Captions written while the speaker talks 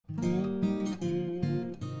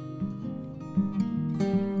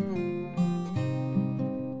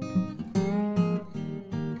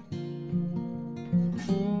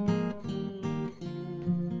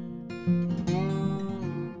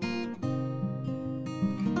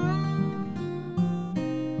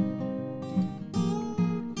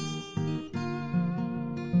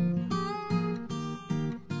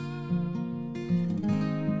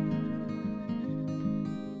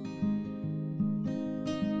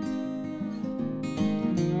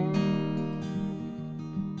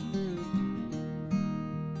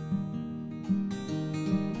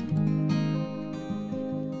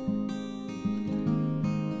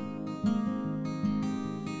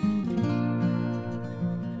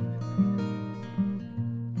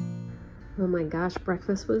my gosh,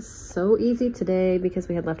 breakfast was so easy today because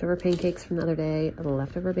we had leftover pancakes from the other day,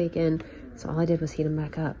 leftover bacon. So all I did was heat them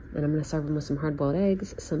back up, and I'm gonna serve them with some hard-boiled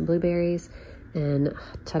eggs, some blueberries, and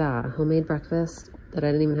ta-da, homemade breakfast that I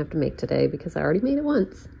didn't even have to make today because I already made it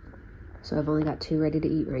once. So I've only got 2 ready to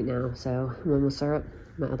eat right now. So one with syrup,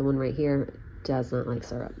 my other one right here does not like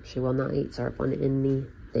syrup. She will not eat syrup on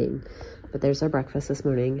anything. But there's our breakfast this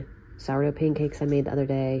morning. Sourdough pancakes I made the other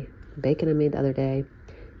day, bacon I made the other day,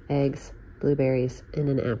 eggs, blueberries, and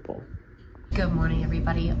an apple. Good morning,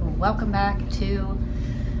 everybody. Welcome back to,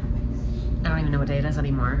 I don't even know what day it is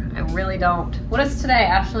anymore. I really don't. What is today,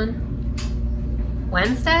 Ashlyn?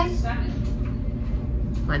 Wednesday?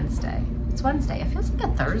 Wednesday. It's Wednesday. It feels like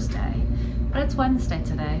a Thursday, but it's Wednesday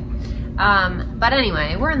today. But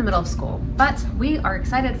anyway, we're in the middle of school, but we are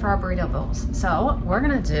excited for our burrito bowls. So we're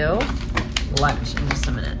gonna do lunch in just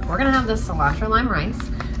a minute. We're gonna have this cilantro lime rice.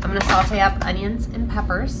 I'm gonna saute up onions and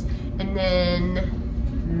peppers and then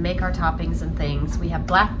make our toppings and things. We have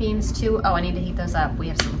black beans too. Oh, I need to heat those up. We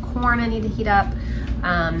have some corn I need to heat up,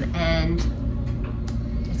 and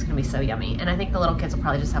it's gonna be so yummy. And I think the little kids will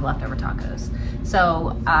probably just have leftover tacos.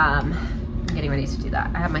 So I'm getting ready to do that.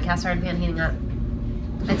 I have my cast iron pan heating up.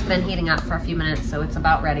 It's been heating up for a few minutes, so it's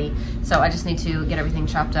about ready. So I just need to get everything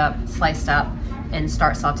chopped up, sliced up, and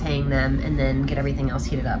start sauteing them, and then get everything else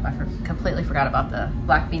heated up. I completely forgot about the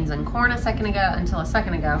black beans and corn until a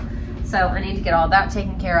second ago. So I need to get all that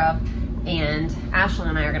taken care of, and Ashlyn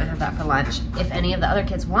and I are gonna have that for lunch. If any of the other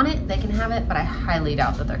kids want it, they can have it, but I highly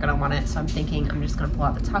doubt that they're gonna want it. So I'm thinking I'm just gonna pull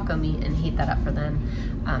out the taco meat and heat that up for them,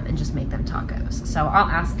 and just make them tacos. So I'll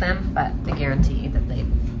ask them, but I guarantee that they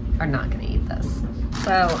are not gonna eat this.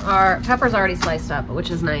 So our pepper's already sliced up, which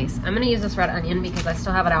is nice. I'm gonna use this red onion because I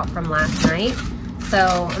still have it out from last night.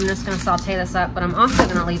 So I'm just gonna saute this up, but I'm also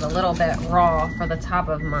gonna leave a little bit raw for the top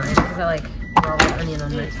of mine because I like raw red onion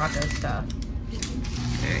on my taco stuff.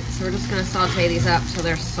 All right, so we're just gonna saute these up so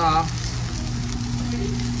they're soft.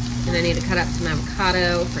 And I need to cut up some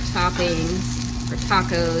avocado for toppings, for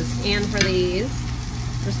tacos, and for these.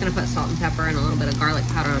 I'm just gonna put salt and pepper and a little bit of garlic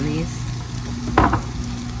powder on these.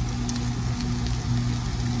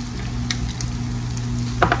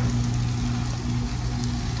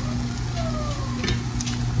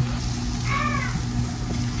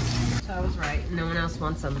 No one else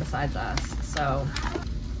wants them besides us. So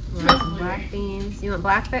we want some black beans. You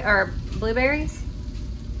want or blueberries?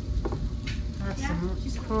 That's some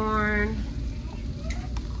corn.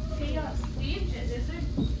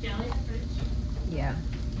 Yeah.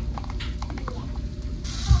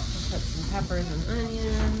 Put some peppers and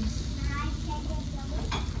onions.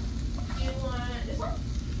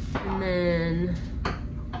 And then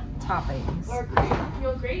toppings.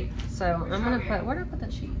 So I'm gonna put, where do I put the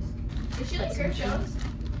cheese? Did she like her shows?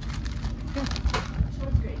 Yeah.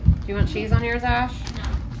 Do you want cheese on yours, Ash?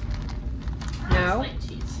 No. No? I like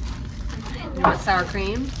cheese. You want sour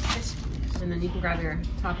cream? Yes. And then you can grab your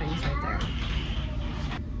toppings right there.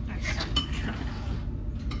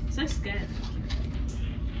 This looks good.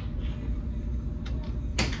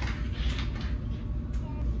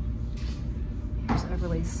 Here's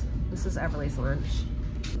Everly's. This is Everly's lunch.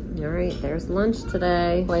 All right, there's lunch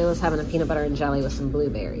today. Layla's having a peanut butter and jelly with some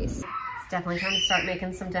blueberries. Definitely time to start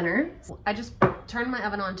making some dinner. I just turned my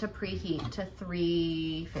oven on to preheat to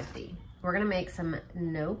 350. We're gonna make some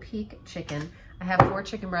no-peak chicken. I have 4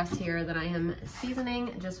 chicken breasts here that I am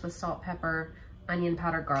seasoning just with salt, pepper, onion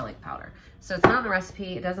powder, garlic powder. So it's not in the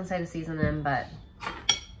recipe. It doesn't say to season them, but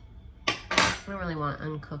I don't really want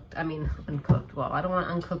uncooked, well, I don't want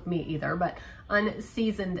uncooked meat either, but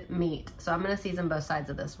unseasoned meat. So I'm gonna season both sides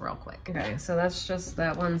of this real quick. Okay, so that's just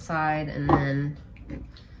that one side, and then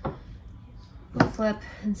we'll flip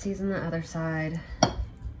and season the other side. Oh,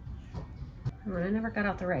 I never got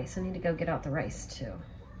out the rice. I need to go get out the rice too.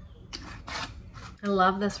 I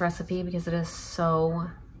love this recipe because it is so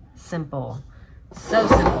simple. So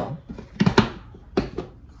simple.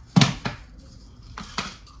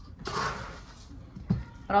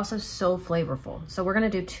 But also so flavorful. So we're gonna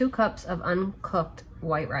do 2 cups of uncooked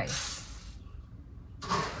white rice.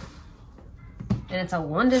 And it's a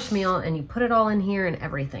 1-dish meal, and you put it all in here and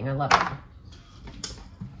everything. I love it.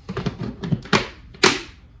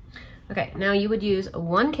 Okay, now you would use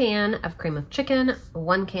 1 can of cream of chicken,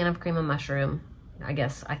 1 can of cream of mushroom. I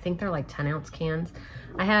think they're like 10-ounce cans.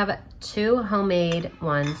 I have 2 homemade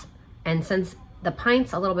ones, and since the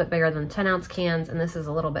pint's a little bit bigger than 10-ounce cans and this is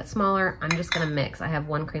a little bit smaller, I'm just gonna mix. I have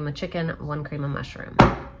 1 cream of chicken, 1 cream of mushroom.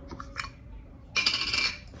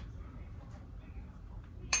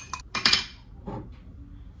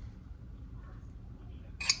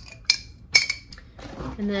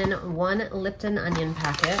 And then 1 Lipton onion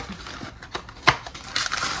packet.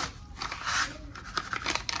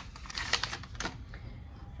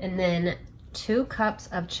 And then 2 cups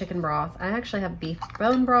of chicken broth. I actually have beef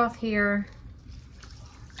bone broth here.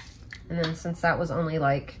 And then since that was only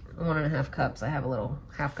like 1.5 cups, I have a little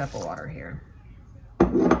half cup of water here.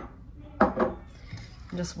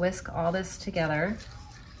 Just whisk all this together.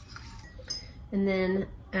 And then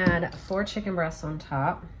add 4 chicken breasts on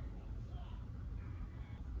top.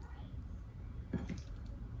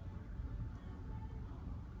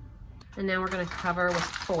 And now we're gonna cover with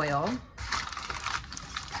foil.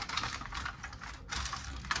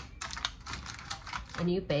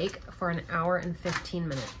 And you bake for 1 hour and 15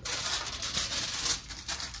 minutes.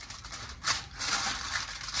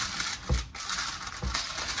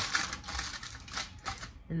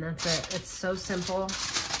 And that's it. It's so simple,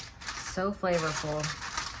 so flavorful.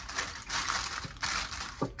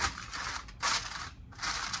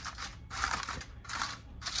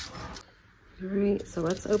 All right, so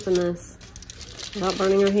let's open this without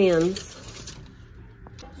burning our hands.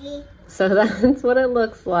 So that's what it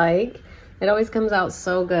looks like. It always comes out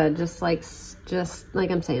so good, just like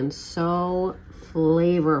I'm saying, so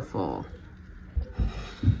flavorful.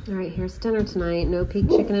 All right, here's dinner tonight. No peak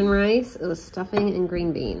chicken and rice. It was stuffing and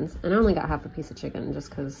green beans. And I only got half a piece of chicken just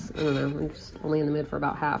because, I don't know, I'm just only in the mood for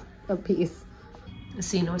about half a piece.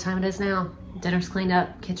 So you know what time it is now. Dinner's cleaned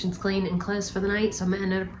up, kitchen's clean and closed for the night. So I'm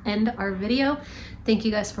gonna end our video. Thank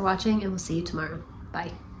you guys for watching and we'll see you tomorrow.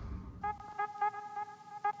 Bye.